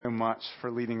much for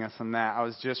leading us in that. I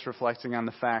was just reflecting on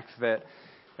the fact that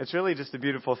it's really just a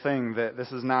beautiful thing that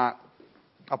this is not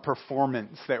a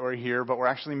performance that we're here, but we're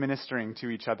actually ministering to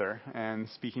each other and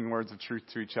speaking words of truth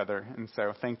to each other. And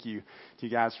so thank you to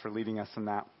you guys for leading us in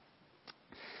that.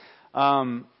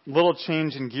 Little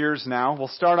change in gears now. We'll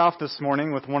start off this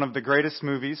morning with one of the greatest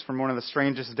movies from one of the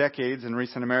strangest decades in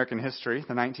recent American history,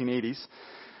 the 1980s.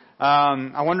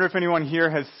 I wonder if anyone here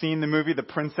has seen the movie The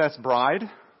Princess Bride?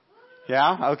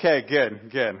 Yeah? Okay,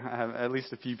 good. I have at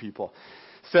least a few people.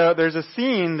 So there's a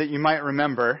scene that you might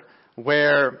remember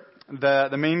where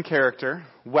the main character,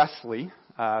 Wesley,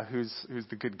 who's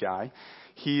the good guy,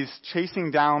 he's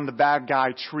chasing down the bad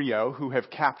guy trio who have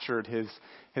captured his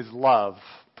love,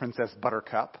 Princess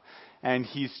Buttercup, and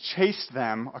he's chased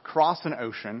them across an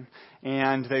ocean,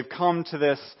 and they've come to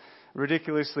this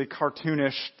ridiculously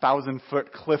cartoonish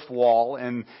 1,000-foot cliff wall,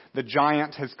 and the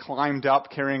giant has climbed up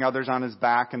carrying others on his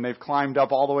back, and they've climbed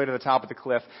up all the way to the top of the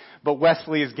cliff, but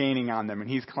Wesley is gaining on them, and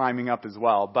he's climbing up as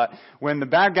well. But when the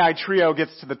bad guy trio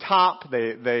gets to the top,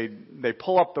 they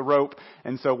pull up the rope,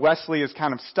 and so Wesley is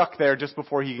kind of stuck there just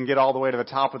before he can get all the way to the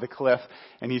top of the cliff,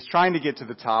 and he's trying to get to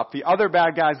the top. The other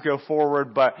bad guys go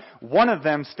forward, but one of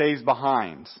them stays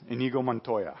behind, Inigo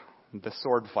Montoya, the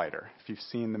sword fighter. If you've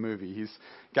seen the movie, he's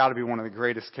got to be one of the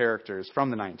greatest characters from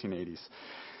the 1980s.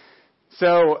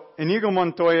 So Inigo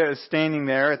Montoya is standing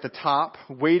there at the top,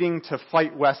 waiting to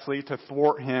fight Wesley, to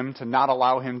thwart him, to not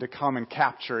allow him to come and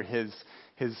capture his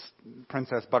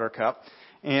Princess Buttercup.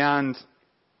 And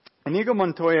Inigo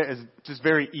Montoya is just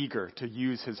very eager to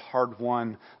use his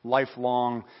hard-won,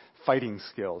 lifelong fighting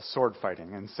skills, sword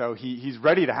fighting. And so he's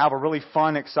ready to have a really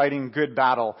fun, exciting, good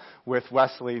battle with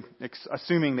Wesley,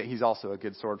 assuming that he's also a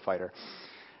good sword fighter.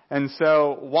 And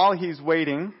so while he's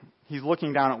waiting, he's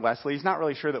looking down at Wesley. He's not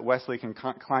really sure that Wesley can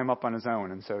climb up on his own.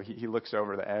 And so he looks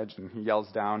over the edge and he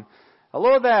yells down,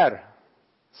 "Hello there!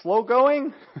 Slow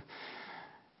going?"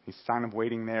 He's kind of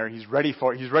waiting there. He's ready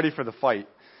for the fight.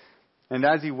 And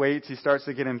as he waits, he starts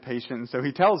to get impatient. And so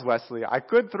he tells Wesley, "I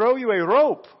could throw you a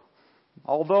rope,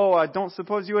 although I don't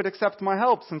suppose you would accept my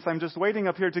help since I'm just waiting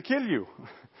up here to kill you."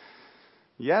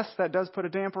 "Yes, that does put a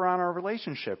damper on our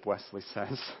relationship," Wesley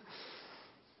says.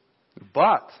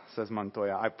 "But," says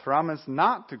Montoya, "I promise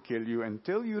not to kill you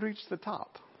until you reach the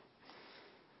top."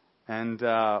 And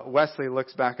Wesley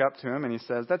looks back up to him and he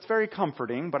says, "That's very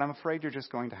comforting, but I'm afraid you're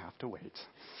just going to have to wait."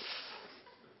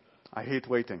 "I hate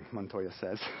waiting," Montoya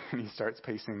says, and he starts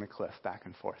pacing the cliff back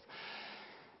and forth.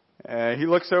 He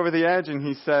looks over the edge and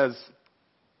he says,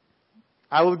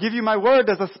 "I will give you my word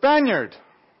as a Spaniard."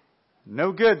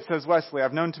 "No good," says Wesley.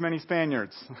 "I've known too many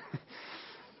Spaniards."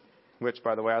 Which,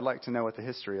 by the way, I'd like to know what the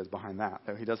history is behind that,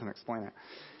 though he doesn't explain it.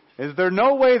 "Is there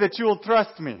no way that you will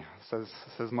trust me?"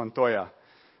 says Montoya.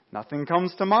 "Nothing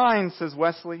comes to mind," says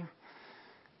Wesley.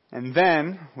 And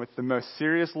then, with the most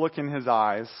serious look in his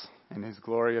eyes and his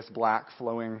glorious black,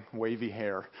 flowing, wavy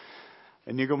hair,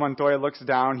 Inigo Montoya looks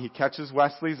down, he catches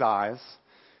Wesley's eyes,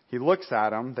 he looks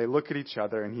at him, they look at each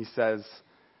other, and he says,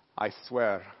 "I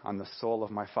swear on the soul of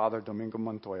my father, Domingo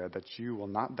Montoya, that you will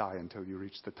not die until you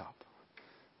reach the top."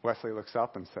 Wesley looks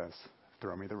up and says,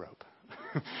 "Throw me the rope."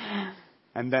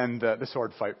 And then the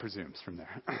sword fight presumes from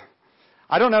there.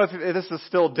 I don't know if this is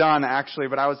still done, actually,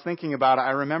 but I was thinking about it.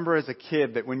 I remember as a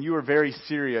kid that when you were very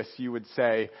serious, you would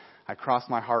say, "I cross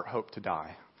my heart, hope to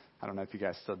die." I don't know if you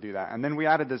guys still do that. And then we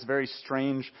added this very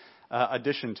strange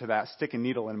addition to that, "stick a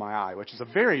needle in my eye," which is a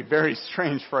very, very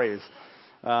strange phrase.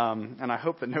 And I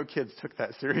hope that no kids took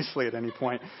that seriously at any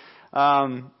point.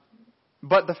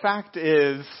 But the fact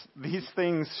is, these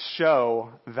things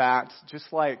show that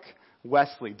just like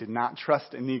Wesley did not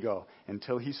trust Inigo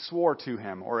until he swore to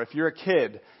him, or if you're a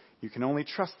kid, you can only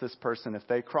trust this person if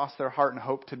they cross their heart and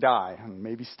hope to die, and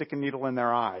maybe stick a needle in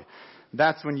their eye.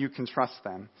 That's when you can trust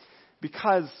them.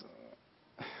 Because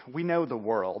we know the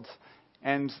world,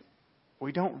 and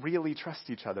we don't really trust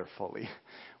each other fully.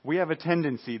 We have a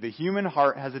tendency, the human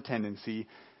heart has a tendency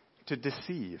to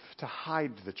deceive, to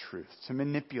hide the truth, to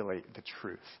manipulate the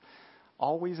truth,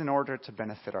 always in order to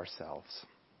benefit ourselves.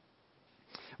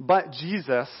 But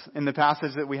Jesus, in the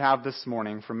passage that we have this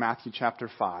morning from Matthew chapter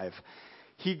 5,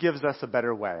 he gives us a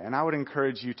better way. And I would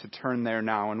encourage you to turn there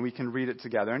now, and we can read it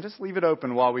together. And just leave it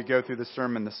open while we go through the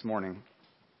sermon this morning.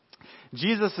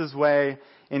 Jesus' way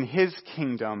in his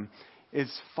kingdom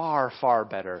is far, far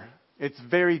better. It's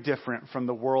very different from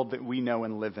the world that we know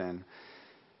and live in.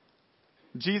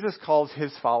 Jesus calls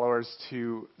his followers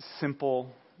to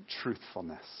simple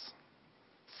truthfulness.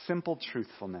 Simple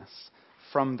truthfulness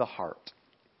from the heart.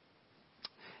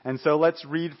 And so let's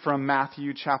read from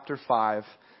Matthew chapter 5,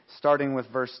 starting with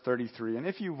verse 33. And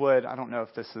if you would, I don't know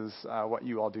if this is what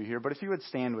you all do here, but if you would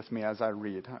stand with me as I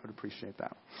read, I would appreciate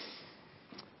that.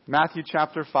 Matthew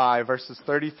chapter 5, verses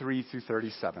 33 through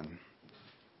 37.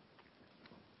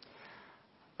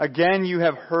 Again, you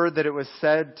have heard that it was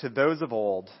said to those of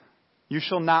old, "You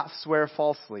shall not swear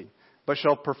falsely, but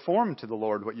shall perform to the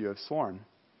Lord what you have sworn."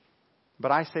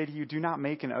 But I say to you, do not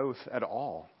make an oath at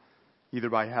all, either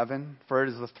by heaven, for it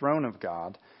is the throne of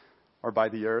God, or by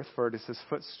the earth, for it is his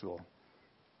footstool,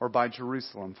 or by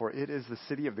Jerusalem, for it is the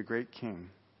city of the great king.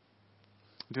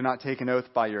 Do not take an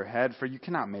oath by your head, for you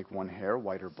cannot make one hair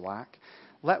white or black.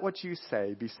 Let what you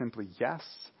say be simply yes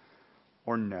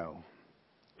or no.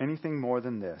 Anything more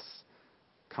than this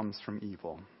comes from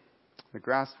evil. The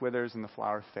grass withers and the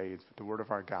flower fades, but the word of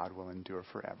our God will endure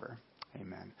forever.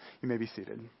 Amen. You may be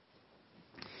seated.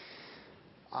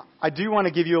 I do want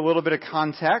to give you a little bit of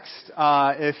context.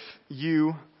 If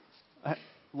you,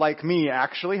 like me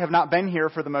actually, have not been here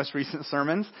for the most recent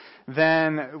sermons,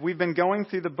 then we've been going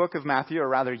through the book of Matthew, or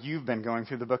rather you've been going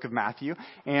through the book of Matthew.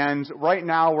 And right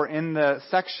now we're in the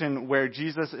section where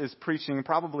Jesus is preaching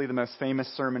probably the most famous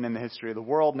sermon in the history of the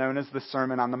world, known as the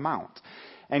Sermon on the Mount.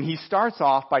 And he starts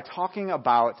off by talking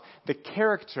about the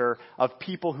character of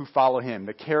people who follow him,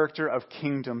 the character of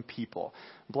kingdom people.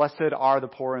 Blessed are the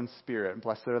poor in spirit.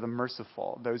 Blessed are the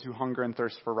merciful, those who hunger and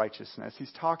thirst for righteousness.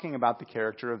 He's talking about the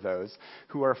character of those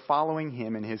who are following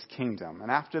him in his kingdom. And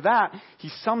after that, he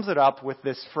sums it up with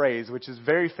this phrase, which is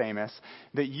very famous,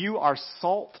 that you are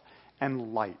salt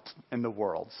and light in the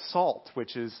world. Salt,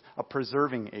 which is a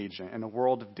preserving agent in a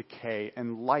world of decay,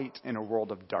 and light in a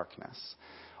world of darkness.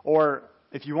 Or,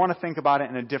 if you want to think about it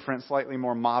in a different, slightly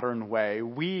more modern way,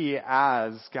 we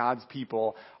as God's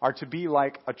people are to be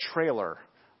like a trailer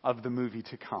of the movie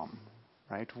to come,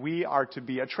 right?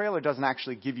 A trailer doesn't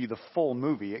actually give you the full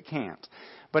movie, it can't.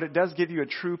 But it does give you a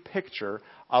true picture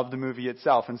of the movie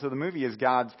itself. And so the movie is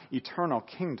God's eternal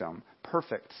kingdom,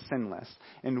 perfect, sinless.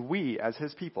 And we, as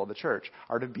his people, the church,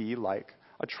 are to be like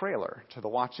a trailer to the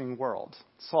watching world,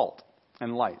 salt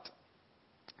and light.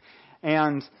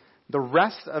 And the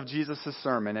rest of Jesus'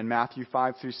 sermon in Matthew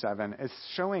 5 through 7 is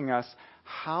showing us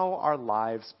how our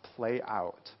lives play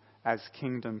out as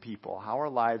kingdom people, how our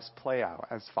lives play out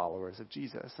as followers of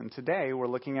Jesus. And today we're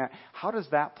looking at how does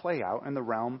that play out in the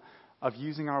realm of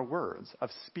using our words, of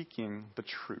speaking the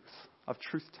truth, of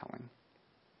truth-telling.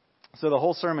 So the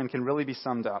whole sermon can really be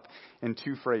summed up in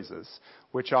two phrases,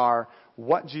 which are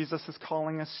what Jesus is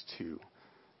calling us to,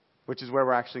 which is where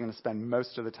we're actually going to spend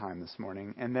most of the time this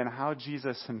morning, and then how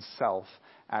Jesus himself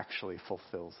actually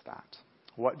fulfills that.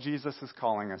 What Jesus is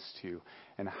calling us to,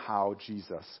 and how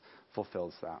Jesus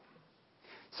fulfills that.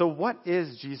 So what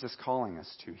is Jesus calling us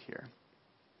to here?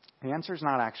 The answer is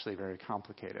not actually very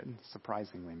complicated,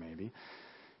 surprisingly maybe.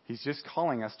 He's just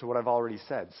calling us to what I've already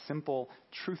said, simple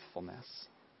truthfulness.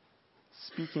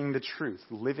 Speaking the truth,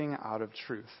 living out of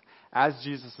truth. As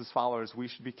Jesus' followers, we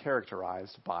should be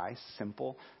characterized by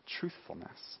simple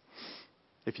truthfulness.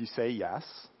 If you say yes,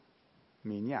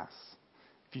 mean yes.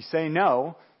 If you say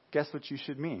no, guess what you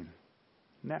should mean?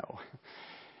 No.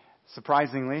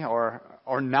 Surprisingly, or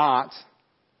not,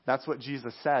 that's what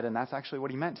Jesus said, and that's actually what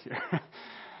he meant here.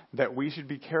 That we should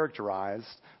be characterized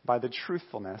by the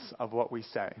truthfulness of what we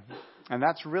say. And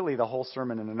that's really the whole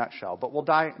sermon in a nutshell. But we'll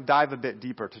dive a bit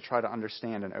deeper to try to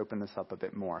understand and open this up a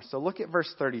bit more. So look at verse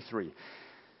 33.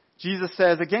 Jesus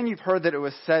says, again, you've heard that it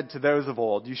was said to those of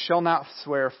old, you shall not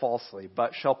swear falsely,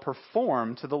 but shall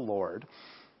perform to the Lord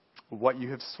what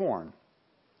you have sworn.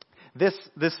 This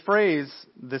phrase,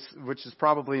 which is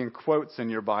probably in quotes in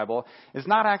your Bible, is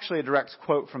not actually a direct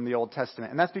quote from the Old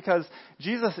Testament. And that's because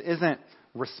Jesus isn't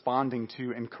responding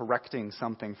to and correcting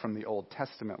something from the Old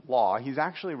Testament law. He's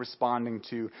actually responding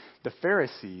to the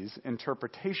Pharisees'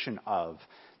 interpretation of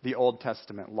the Old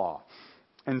Testament law.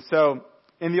 And so,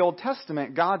 in the Old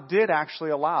Testament, God did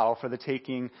actually allow for the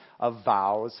taking of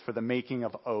vows, for the making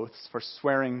of oaths, for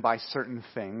swearing by certain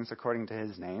things according to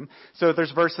his name. So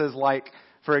there's verses like,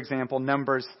 for example,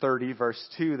 Numbers 30, verse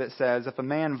 2, that says, if a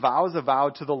man vows a vow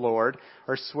to the Lord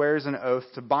or swears an oath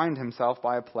to bind himself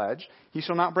by a pledge, he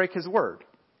shall not break his word.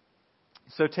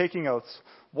 So taking oaths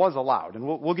was allowed, and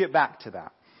we'll get back to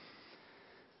that.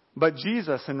 But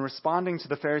Jesus, in responding to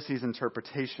the Pharisees'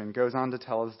 interpretation, goes on to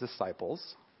tell his disciples,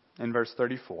 in verse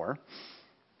 34,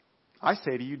 I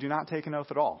say to you, do not take an oath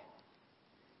at all,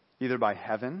 either by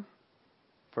heaven,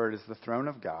 for it is the throne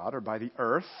of God, or by the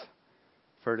earth,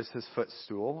 for it is his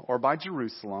footstool, or by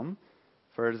Jerusalem,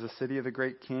 for it is the city of the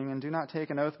great king, and do not take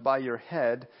an oath by your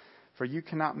head, for you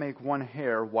cannot make one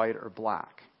hair white or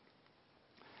black.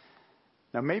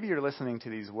 Now maybe you're listening to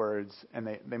these words, and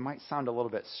they might sound a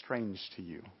little bit strange to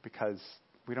you, because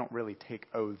we don't really take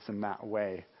oaths in that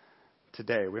way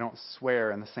today. We don't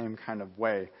swear in the same kind of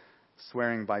way,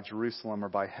 swearing by Jerusalem or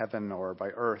by heaven or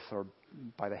by earth or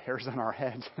by the hairs on our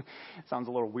head. It sounds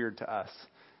a little weird to us.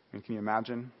 I mean, can you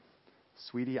imagine?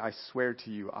 Sweetie, I swear to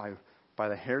you, by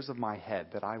the hairs of my head,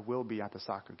 that I will be at the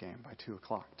soccer game by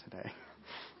 2:00 today.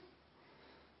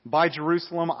 By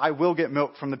Jerusalem, I will get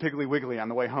milk from the Piggly Wiggly on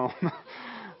the way home.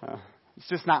 It's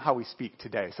just not how we speak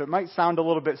today. So it might sound a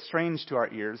little bit strange to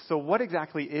our ears. So what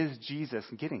exactly is Jesus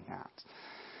getting at?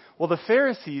 Well, the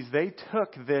Pharisees, they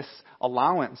took this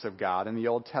allowance of God in the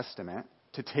Old Testament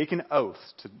to take an oath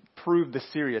to prove the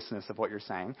seriousness of what you're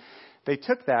saying. They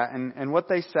took that, and what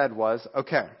they said was,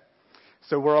 okay,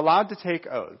 so we're allowed to take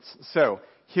oaths. So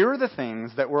here are the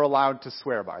things that we're allowed to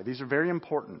swear by. These are very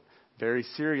important, very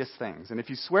serious things. And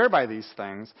if you swear by these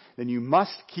things, then you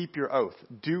must keep your oath.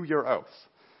 Do your oath.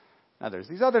 Now, there's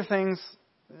these other things.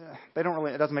 It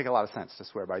doesn't make a lot of sense to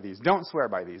swear by these. Don't swear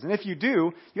by these. And if you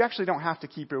do, you actually don't have to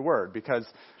keep your word because,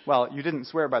 well, you didn't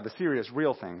swear by the serious,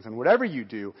 real things. And whatever you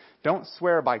do, don't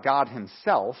swear by God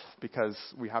himself because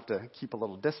we have to keep a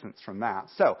little distance from that.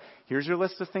 So here's your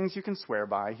list of things you can swear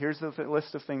by. Here's the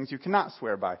list of things you cannot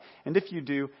swear by. And if you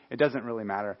do, it doesn't really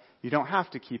matter. You don't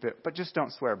have to keep it, but just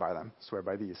don't swear by them. Swear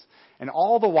by these. And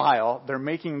all the while, they're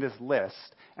making this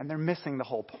list and they're missing the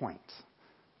whole point,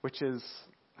 which is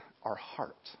our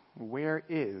heart. Where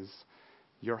is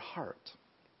your heart?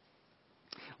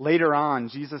 Later on,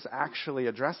 Jesus actually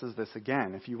addresses this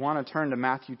again. If you want to turn to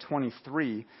Matthew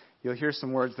 23, you'll hear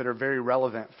some words that are very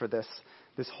relevant for this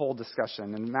whole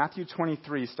discussion. In Matthew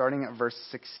 23, starting at verse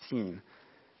 16,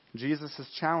 Jesus is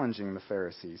challenging the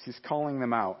Pharisees. He's calling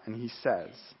them out, and he says,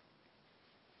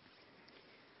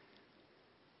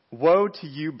 "Woe to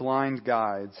you blind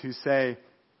guides who say,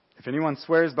 if anyone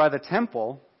swears by the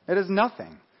temple, it is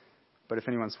nothing. But if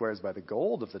anyone swears by the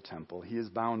gold of the temple, he is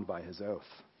bound by his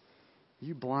oath.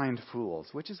 You blind fools,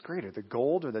 which is greater, the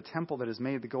gold or the temple that has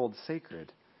made the gold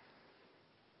sacred?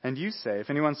 And you say, if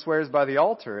anyone swears by the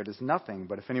altar, it is nothing.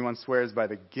 But if anyone swears by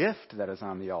the gift that is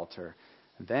on the altar,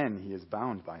 then he is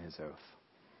bound by his oath.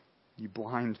 You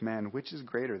blind men, which is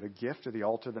greater, the gift or the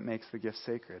altar that makes the gift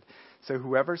sacred? So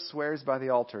whoever swears by the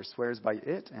altar swears by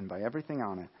it and by everything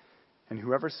on it. And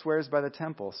whoever swears by the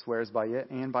temple swears by it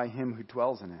and by him who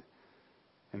dwells in it.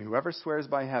 And whoever swears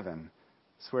by heaven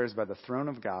swears by the throne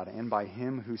of God and by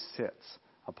him who sits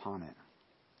upon it."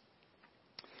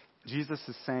 Jesus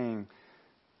is saying,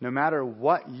 no matter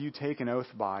what you take an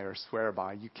oath by or swear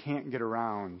by, you can't get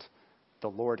around the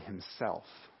Lord himself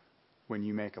when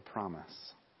you make a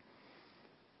promise.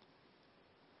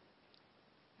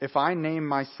 If I name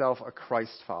myself a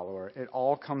Christ follower, it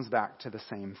all comes back to the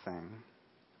same thing.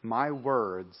 My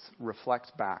words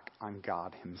reflect back on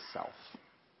God himself.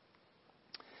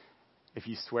 If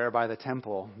you swear by the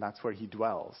temple, that's where he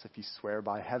dwells. If you swear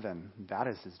by heaven, that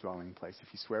is his dwelling place.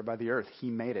 If you swear by the earth, he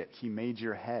made it. He made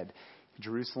your head.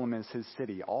 Jerusalem is his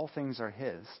city. All things are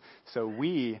his. So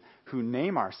we who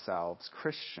name ourselves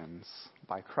Christians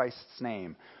by Christ's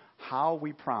name, how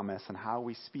we promise and how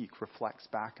we speak reflects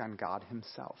back on God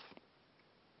himself.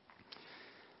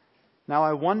 Now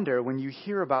I wonder, when you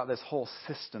hear about this whole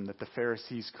system that the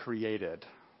Pharisees created,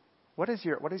 what is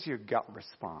your gut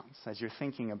response as you're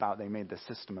thinking about they made the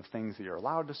system of things that you're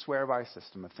allowed to swear by,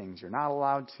 system of things you're not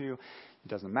allowed to? It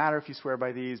doesn't matter if you swear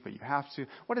by these, but you have to.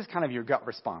 What is kind of your gut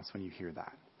response when you hear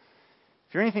that?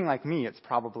 If you're anything like me, it's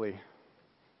probably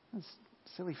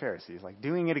silly Pharisees, like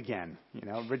doing it again.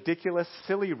 Ridiculous,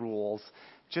 silly rules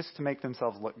just to make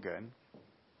themselves look good.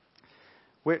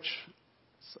 Which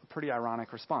is a pretty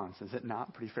ironic response, is it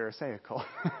not? Pretty Pharisaical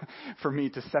for me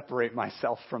to separate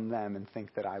myself from them and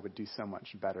think that I would do so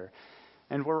much better.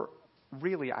 And we're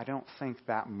really, I don't think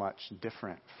that much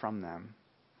different from them.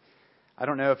 I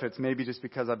don't know if it's maybe just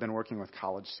because I've been working with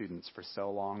college students for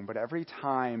so long, but every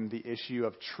time the issue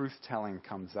of truth-telling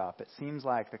comes up, it seems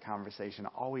like the conversation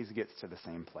always gets to the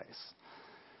same place.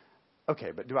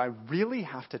 Okay, but do I really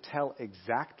have to tell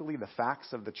exactly the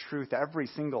facts of the truth every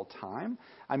single time?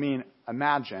 I mean,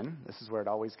 imagine, this is where it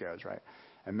always goes, right?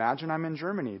 Imagine I'm in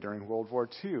Germany during World War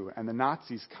II and the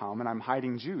Nazis come and I'm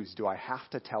hiding Jews. Do I have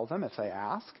to tell them if they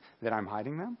ask that I'm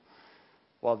hiding them?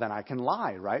 Well, then I can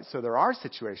lie, right? So there are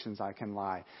situations I can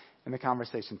lie. And the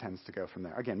conversation tends to go from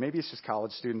there. Again, maybe it's just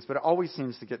college students, but it always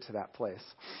seems to get to that place.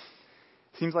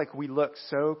 It seems like we look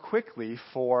so quickly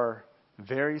for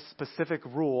very specific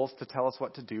rules to tell us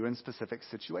what to do in specific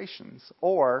situations.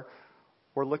 Or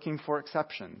we're looking for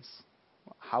exceptions.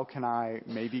 How can I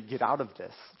maybe get out of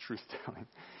this truth-telling?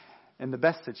 In the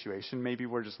best situation, maybe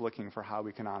we're just looking for how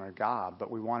we can honor God, but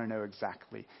we want to know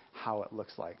exactly how it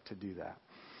looks like to do that.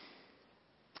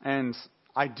 And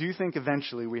I do think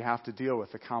eventually we have to deal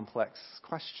with the complex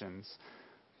questions.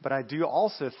 But I do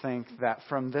also think that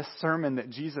from this sermon that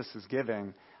Jesus is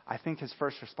giving, I think his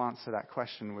first response to that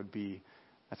question would be,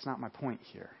 that's not my point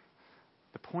here.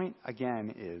 The point,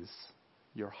 again, is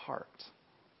your heart.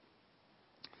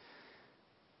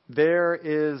 There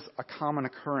is a common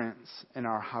occurrence in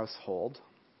our household.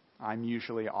 I'm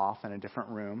usually off in a different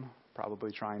room,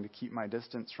 probably trying to keep my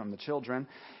distance from the children,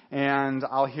 and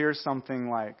I'll hear something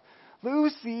like,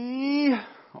 Lucy,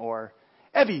 or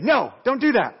Evie, no, don't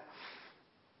do that.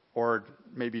 Or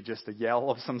maybe just a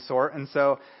yell of some sort. And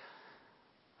so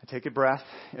I take a breath.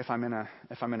 If I'm in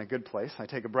a good place, I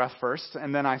take a breath first,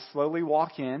 and then I slowly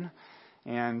walk in,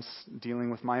 and dealing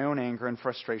with my own anger and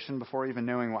frustration before even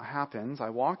knowing what happens, I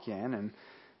walk in and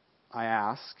I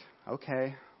ask,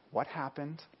 okay, what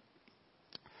happened?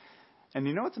 And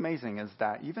you know what's amazing is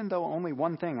that even though only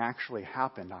one thing actually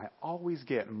happened, I always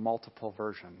get multiple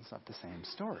versions of the same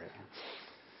story.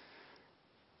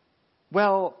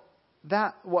 Well,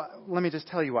 let me just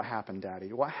tell you what happened,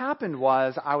 Daddy. What happened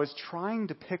was I was trying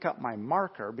to pick up my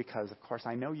marker because, of course,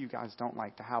 I know you guys don't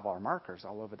like to have our markers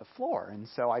all over the floor. And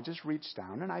so I just reached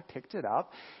down and I picked it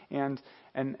up, and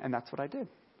that's what I did.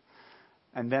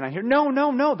 And then I hear,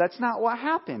 no, that's not what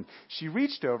happened. She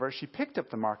reached over, she picked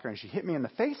up the marker, and she hit me in the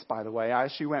face, by the way,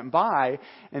 as she went by,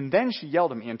 and then she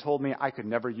yelled at me and told me I could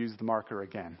never use the marker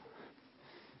again.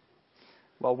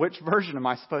 Well, which version am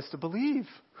I supposed to believe?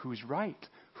 Who's right?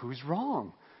 Who's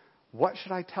wrong? What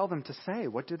should I tell them to say?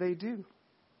 What do they do?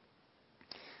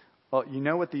 Well, you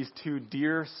know what these two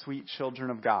dear, sweet children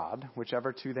of God,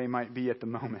 whichever two they might be at the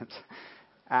moment,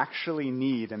 actually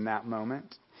need in that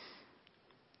moment?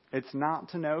 It's not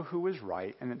to know who is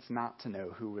right, and it's not to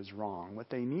know who is wrong. What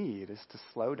they need is to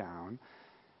slow down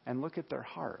and look at their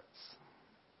hearts.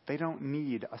 They don't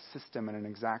need a system and an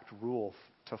exact rule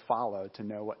to follow to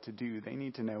know what to do. They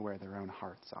need to know where their own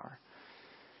hearts are.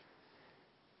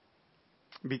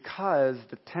 Because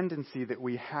the tendency that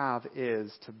we have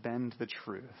is to bend the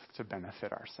truth to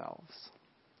benefit ourselves.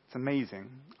 It's amazing.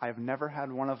 I've never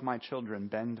had one of my children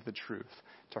bend the truth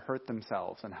to hurt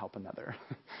themselves and help another.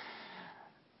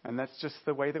 And that's just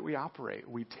the way that we operate.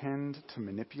 We tend to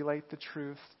manipulate the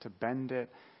truth, to bend it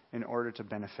in order to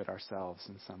benefit ourselves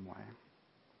in some way.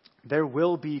 There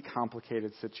will be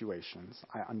complicated situations.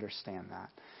 I understand that.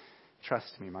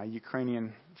 Trust me, my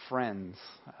Ukrainian friends,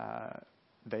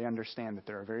 they understand that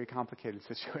there are very complicated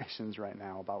situations right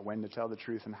now about when to tell the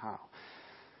truth and how.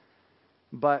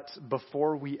 But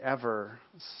before we ever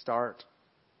start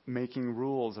making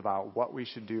rules about what we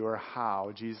should do or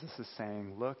how, Jesus is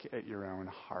saying, look at your own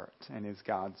heart, and is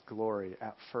God's glory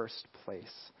at first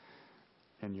place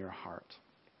in your heart?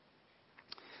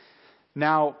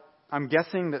 Now, I'm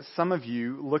guessing that some of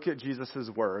you look at Jesus'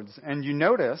 words, and you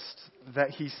noticed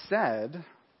that he said,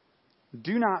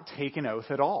 do not take an oath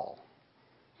at all.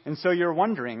 And so you're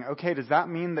wondering, okay, does that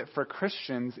mean that for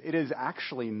Christians it is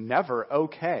actually never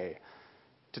okay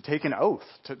to take an oath,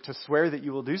 to swear that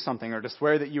you will do something, or to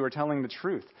swear that you are telling the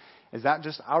truth? Is that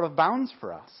just out of bounds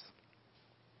for us?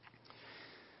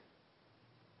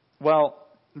 Well,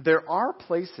 there are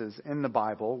places in the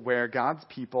Bible where God's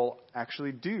people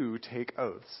actually do take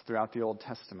oaths throughout the Old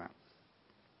Testament.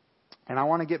 And I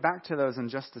want to get back to those in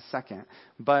just a second.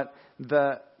 But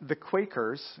the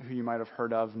Quakers, who you might have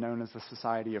heard of, known as the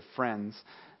Society of Friends,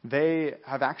 they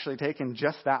have actually taken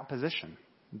just that position,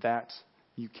 that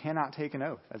you cannot take an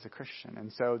oath as a Christian.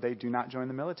 And so they do not join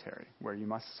the military, where you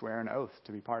must swear an oath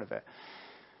to be part of it.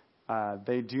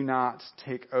 They do not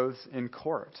take oaths in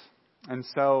court. And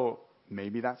so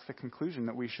maybe that's the conclusion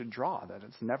that we should draw, that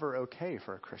it's never okay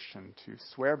for a Christian to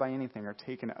swear by anything or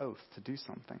take an oath to do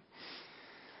something.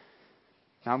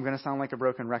 Now, I'm going to sound like a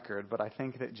broken record, but I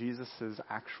think that Jesus'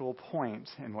 actual point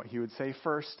and what he would say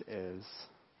first is,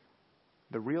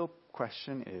 the real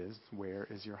question is, where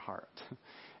is your heart?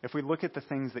 If we look at the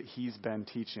things that he's been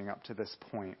teaching up to this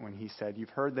point, when he said,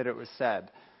 you've heard that it was said,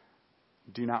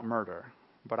 do not murder.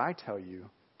 But I tell you,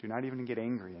 do not even get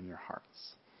angry in your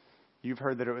hearts. You've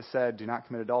heard that it was said, do not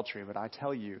commit adultery. But I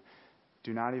tell you,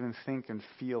 do not even think and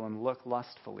feel and look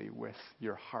lustfully with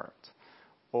your heart.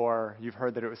 Or you've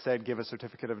heard that it was said, give a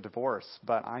certificate of divorce.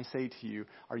 But I say to you,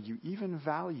 are you even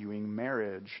valuing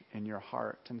marriage in your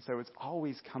heart? And so it's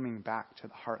always coming back to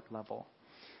the heart level.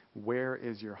 Where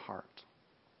is your heart?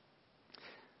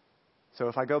 So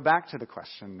if I go back to the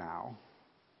question now,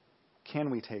 can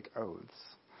we take oaths?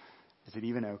 Is it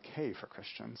even okay for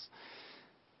Christians?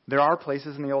 There are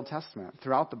places in the Old Testament,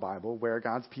 throughout the Bible, where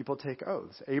God's people take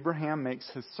oaths. Abraham makes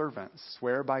his servants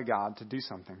swear by God to do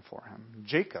something for him.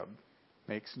 Jacob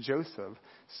makes Joseph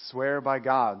swear by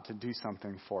God to do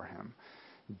something for him.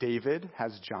 David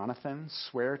has Jonathan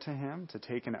swear to him to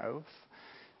take an oath.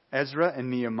 Ezra and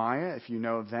Nehemiah, if you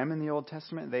know them in the Old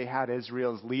Testament, they had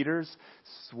Israel's leaders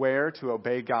swear to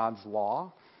obey God's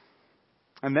law.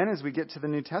 And then as we get to the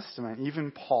New Testament,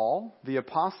 even Paul, the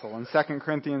apostle, in 2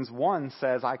 Corinthians 1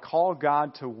 says, I call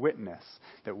God to witness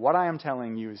that what I am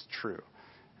telling you is true.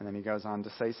 And then he goes on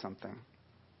to say something.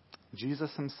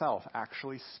 Jesus himself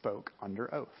actually spoke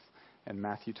under oath in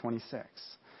Matthew 26.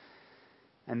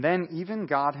 And then even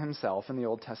God himself in the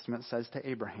Old Testament says to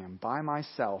Abraham, by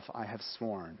myself I have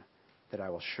sworn that I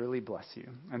will surely bless you.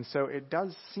 And so it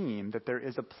does seem that there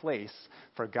is a place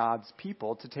for God's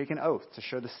people to take an oath to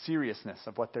show the seriousness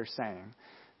of what they're saying.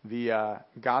 The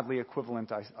godly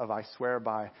equivalent of I swear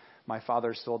by my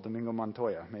father's soul, Domingo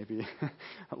Montoya, maybe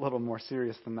a little more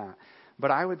serious than that.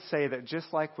 But I would say that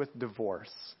just like with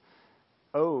divorce,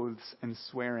 oaths and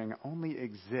swearing only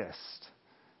exist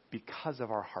because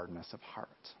of our hardness of heart.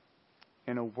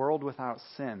 In a world without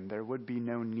sin, there would be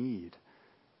no need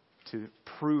to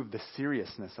prove the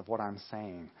seriousness of what I'm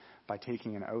saying by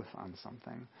taking an oath on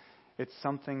something. It's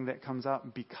something that comes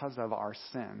up because of our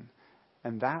sin.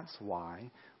 And that's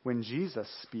why when Jesus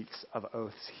speaks of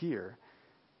oaths here,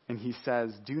 and he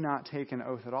says, do not take an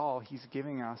oath at all, he's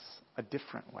giving us a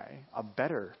different way, a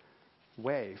better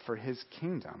way for his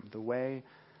kingdom, the way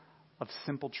of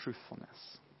simple truthfulness.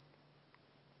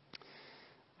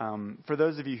 For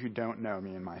those of you who don't know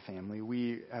me and my family,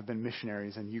 we have been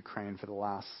missionaries in Ukraine for the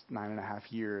last 9.5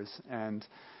 years. And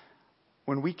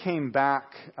when we came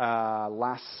back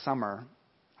last summer,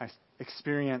 I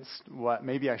experienced what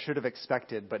maybe I should have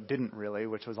expected but didn't really,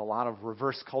 which was a lot of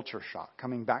reverse culture shock,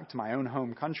 coming back to my own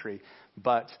home country,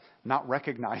 but not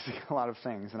recognizing a lot of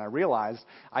things. And I realized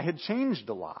I had changed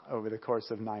a lot over the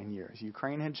course of 9 years.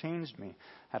 Ukraine had changed me,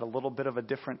 had a little bit of a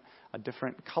different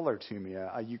color to me,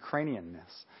 a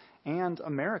Ukrainianness. And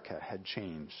America had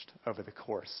changed over the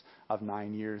course of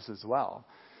 9 years as well.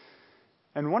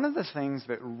 And one of the things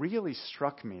that really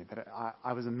struck me, that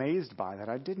I was amazed by, that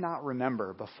I did not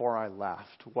remember before I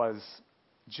left, was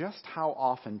just how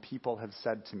often people have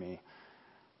said to me,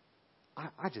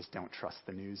 I just don't trust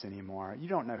the news anymore. You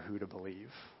don't know who to believe.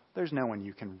 There's no one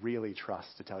you can really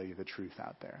trust to tell you the truth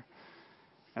out there.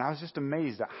 And I was just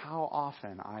amazed at how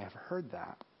often I have heard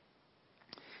that.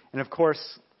 And of course,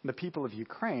 the people of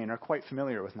Ukraine are quite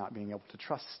familiar with not being able to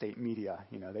trust state media.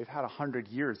 You know, they've had 100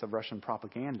 years of Russian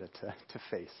propaganda to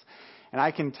face. And I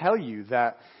can tell you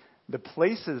that the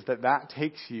places that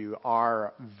takes you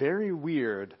are very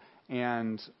weird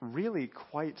and really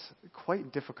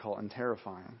quite difficult and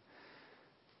terrifying.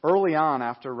 Early on,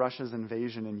 after Russia's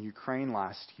invasion in Ukraine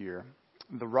last year,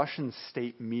 the Russian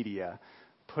state media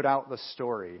put out the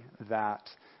story that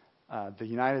the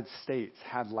United States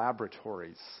had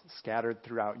laboratories scattered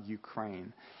throughout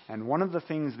Ukraine. And one of the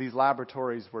things these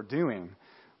laboratories were doing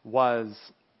was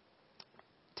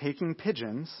taking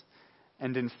pigeons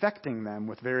and infecting them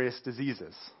with various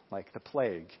diseases, like the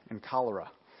plague and cholera.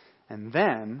 And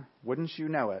then, wouldn't you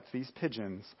know it, these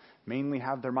pigeons mainly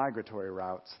have their migratory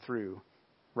routes through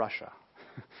Russia.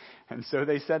 And so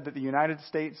they said that the United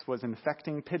States was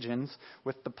infecting pigeons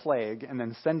with the plague and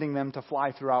then sending them to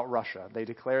fly throughout Russia. They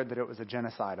declared that it was a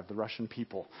genocide of the Russian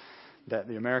people, that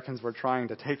the Americans were trying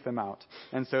to take them out.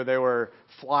 And so there were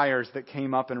flyers that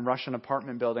came up in Russian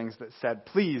apartment buildings that said,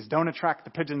 please don't attract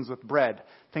the pigeons with bread.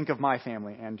 Think of my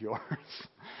family and yours.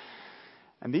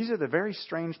 And these are the very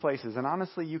strange places. And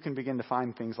honestly, you can begin to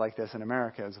find things like this in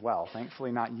America as well.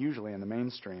 Thankfully, not usually in the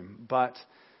mainstream. But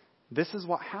this is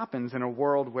what happens in a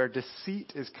world where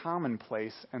deceit is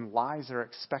commonplace and lies are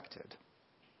expected.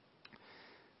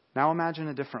 Now imagine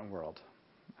a different world.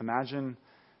 Imagine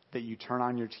that you turn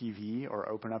on your TV or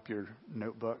open up your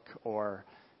notebook, or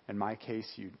in my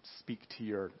case, you speak to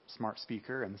your smart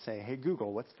speaker and say, hey,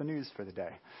 Google, what's the news for the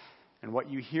day? And what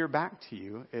you hear back to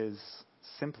you is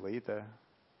simply the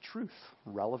truth,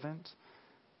 relevant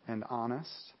and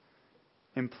honest.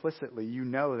 Implicitly, you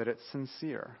know that it's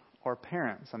sincere. Or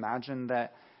parents, imagine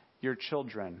that your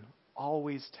children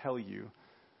always tell you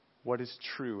what is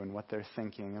true and what they're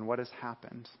thinking and what has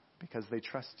happened because they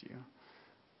trust you.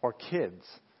 Or kids,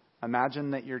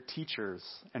 imagine that your teachers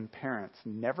and parents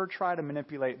never try to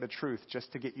manipulate the truth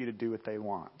just to get you to do what they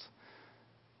want,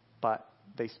 but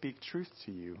they speak truth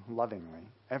to you lovingly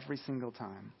every single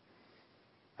time.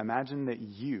 Imagine that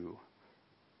you,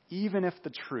 even if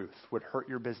the truth would hurt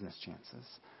your business chances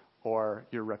or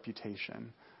your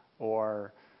reputation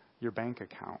or your bank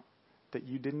account, that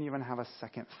you didn't even have a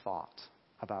second thought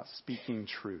about speaking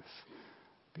truth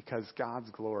because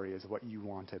God's glory is what you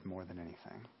wanted more than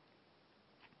anything.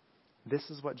 This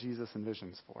is what Jesus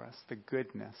envisions for us, the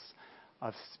goodness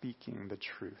of speaking the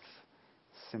truth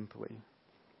simply.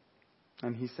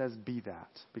 And he says, be that,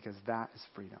 because that is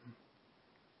freedom.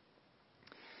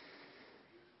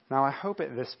 Now, I hope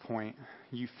at this point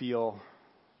you feel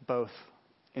both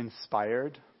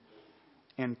inspired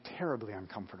and terribly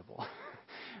uncomfortable.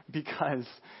 Because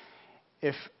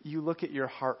if you look at your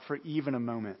heart for even a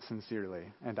moment sincerely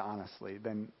and honestly,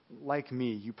 then like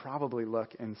me, you probably look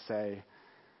and say,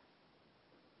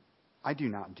 I do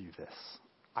not do this.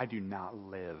 I do not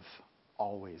live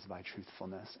always by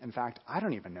truthfulness. In fact, I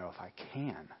don't even know if I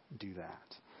can do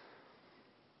that.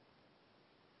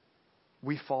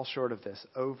 We fall short of this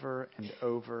over and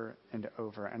over and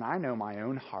over. And I know my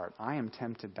own heart. I am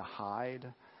tempted to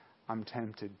hide. I'm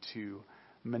tempted to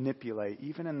manipulate,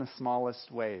 even in the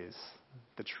smallest ways,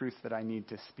 the truth that I need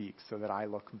to speak so that I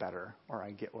look better or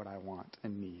I get what I want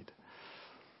and need.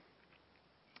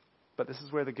 But this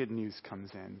is where the good news comes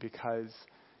in, because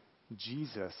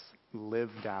Jesus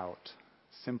lived out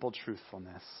simple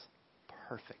truthfulness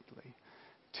perfectly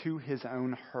to his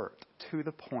own hurt, to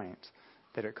the point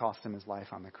that it cost him his life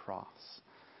on the cross.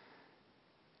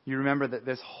 You remember that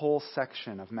this whole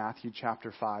section of Matthew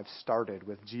chapter 5 started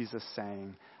with Jesus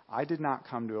saying, I did not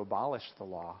come to abolish the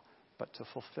law, but to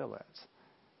fulfill it.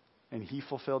 And he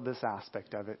fulfilled this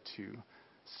aspect of it too,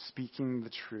 speaking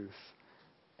the truth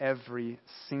every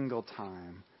single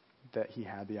time that he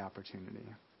had the opportunity.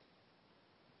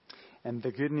 And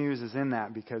the good news is in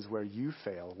that, because where you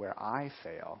fail, where I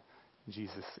fail,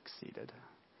 Jesus succeeded.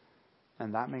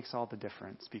 And that makes all the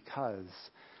difference, because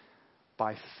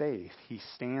by faith, he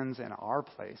stands in our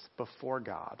place before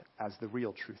God as the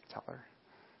real truth teller,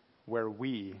 where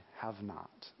we have not,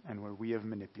 and where we have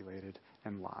manipulated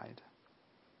and lied.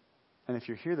 And if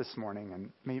you're here this morning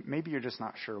and maybe you're just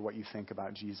not sure what you think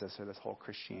about Jesus or this whole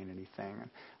Christianity thing, and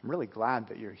I'm really glad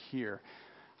that you're here.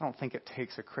 I don't think it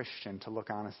takes a Christian to look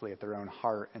honestly at their own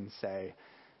heart and say,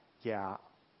 yeah,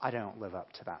 I don't live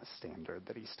up to that standard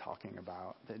that he's talking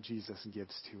about, that Jesus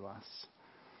gives to us.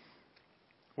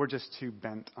 We're just too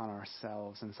bent on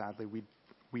ourselves, and sadly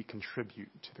we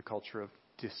contribute to the culture of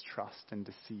distrust and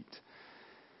deceit.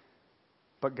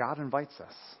 But God invites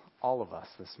us, all of us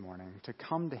this morning, to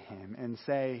come to him and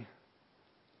say,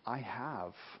 I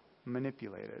have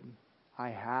manipulated. I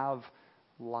have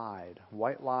lied,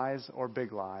 white lies or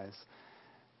big lies,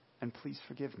 and please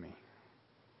forgive me.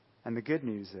 And the good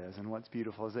news is, and what's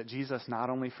beautiful, is that Jesus not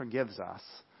only forgives us,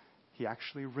 he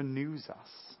actually renews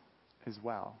us as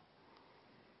well.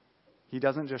 He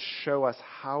doesn't just show us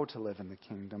how to live in the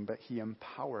kingdom, but he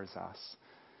empowers us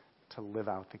to live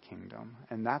out the kingdom.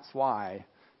 And that's why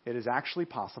it is actually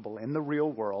possible in the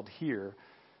real world here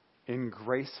in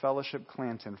Grace Fellowship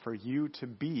Clanton for you to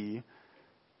be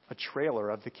a trailer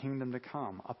of the kingdom to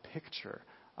come, a picture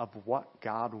of what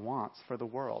God wants for the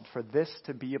world, for this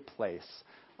to be a place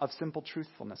of simple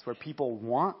truthfulness where people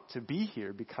want to be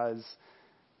here because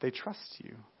they trust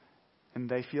you and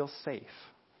they feel safe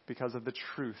because of the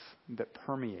truth that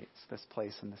permeates this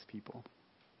place and this people.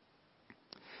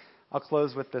 I'll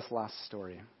close with this last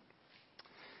story.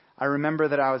 I remember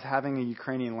that I was having a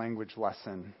Ukrainian language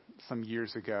lesson some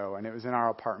years ago, and it was in our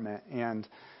apartment, and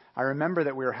I remember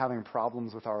that we were having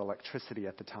problems with our electricity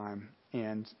at the time.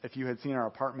 And if you had seen our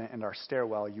apartment and our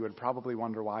stairwell, you would probably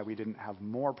wonder why we didn't have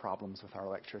more problems with our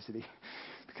electricity.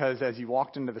 Because as you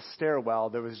walked into the stairwell,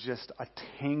 there was just a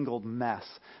tangled mess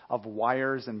of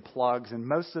wires and plugs, and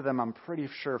most of them, I'm pretty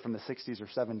sure, from the 60s or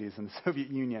 70s in the Soviet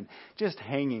Union, just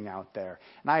hanging out there.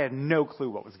 And I had no clue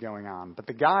what was going on. But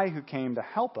the guy who came to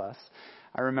help us,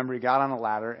 I remember he got on a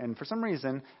ladder, and for some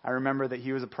reason, I remember that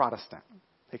he was a Protestant.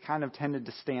 They kind of tended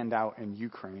to stand out in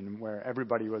Ukraine, where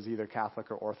everybody was either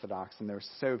Catholic or Orthodox, and there were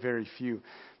so very few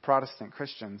Protestant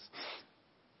Christians.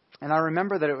 And I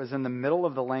remember that it was in the middle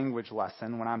of the language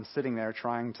lesson when I'm sitting there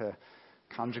trying to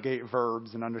conjugate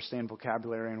verbs and understand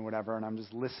vocabulary and whatever, and I'm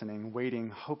just listening, waiting,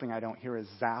 hoping I don't hear a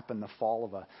zap in the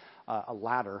fall of a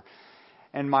ladder.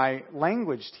 And my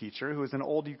language teacher, who was an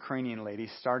old Ukrainian lady,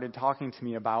 started talking to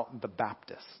me about the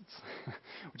Baptists,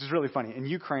 which is really funny. In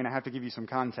Ukraine, I have to give you some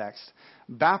context.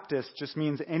 Baptist just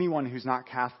means anyone who's not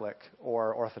Catholic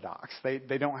or Orthodox.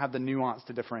 They don't have the nuance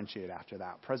to differentiate after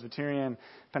that. Presbyterian,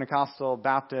 Pentecostal,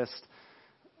 Baptist,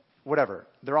 whatever.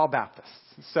 They're all Baptists.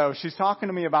 So she's talking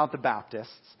to me about the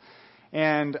Baptists.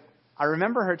 And I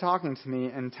remember her talking to me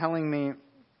and telling me,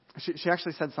 she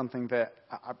actually said something that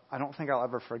I don't think I'll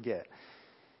ever forget.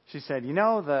 She said, you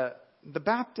know, the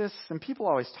Baptists, and people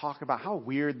always talk about how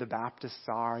weird the Baptists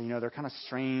are. You know, they're kind of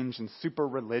strange and super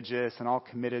religious and all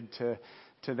committed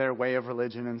to their way of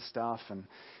religion and stuff. And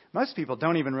most people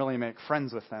don't even really make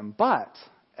friends with them. But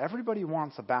everybody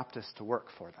wants a Baptist to work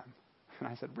for them. And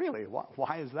I said, really?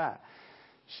 Why is that?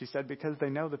 She said, because they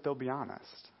know that they'll be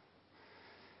honest.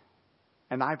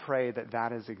 And I pray that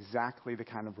that is exactly the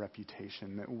kind of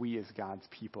reputation that we as God's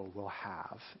people will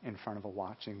have in front of a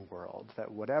watching world.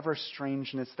 That whatever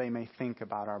strangeness they may think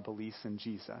about our beliefs in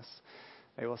Jesus,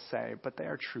 they will say, but they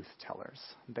are truth tellers.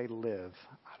 They live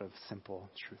out of simple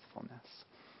truthfulness.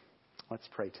 Let's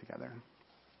pray together.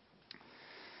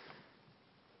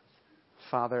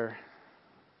 Father,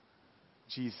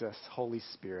 Jesus, Holy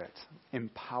Spirit,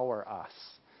 empower us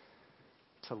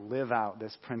to live out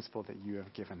this principle that you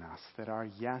have given us, that our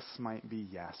yes might be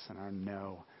yes and our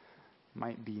no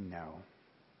might be no.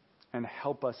 And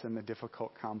help us in the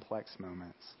difficult, complex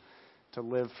moments to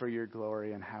live for your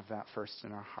glory and have that first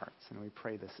in our hearts. And we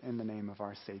pray this in the name of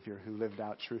our Savior who lived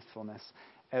out truthfulness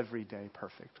every day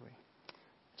perfectly,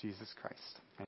 Jesus Christ. Amen.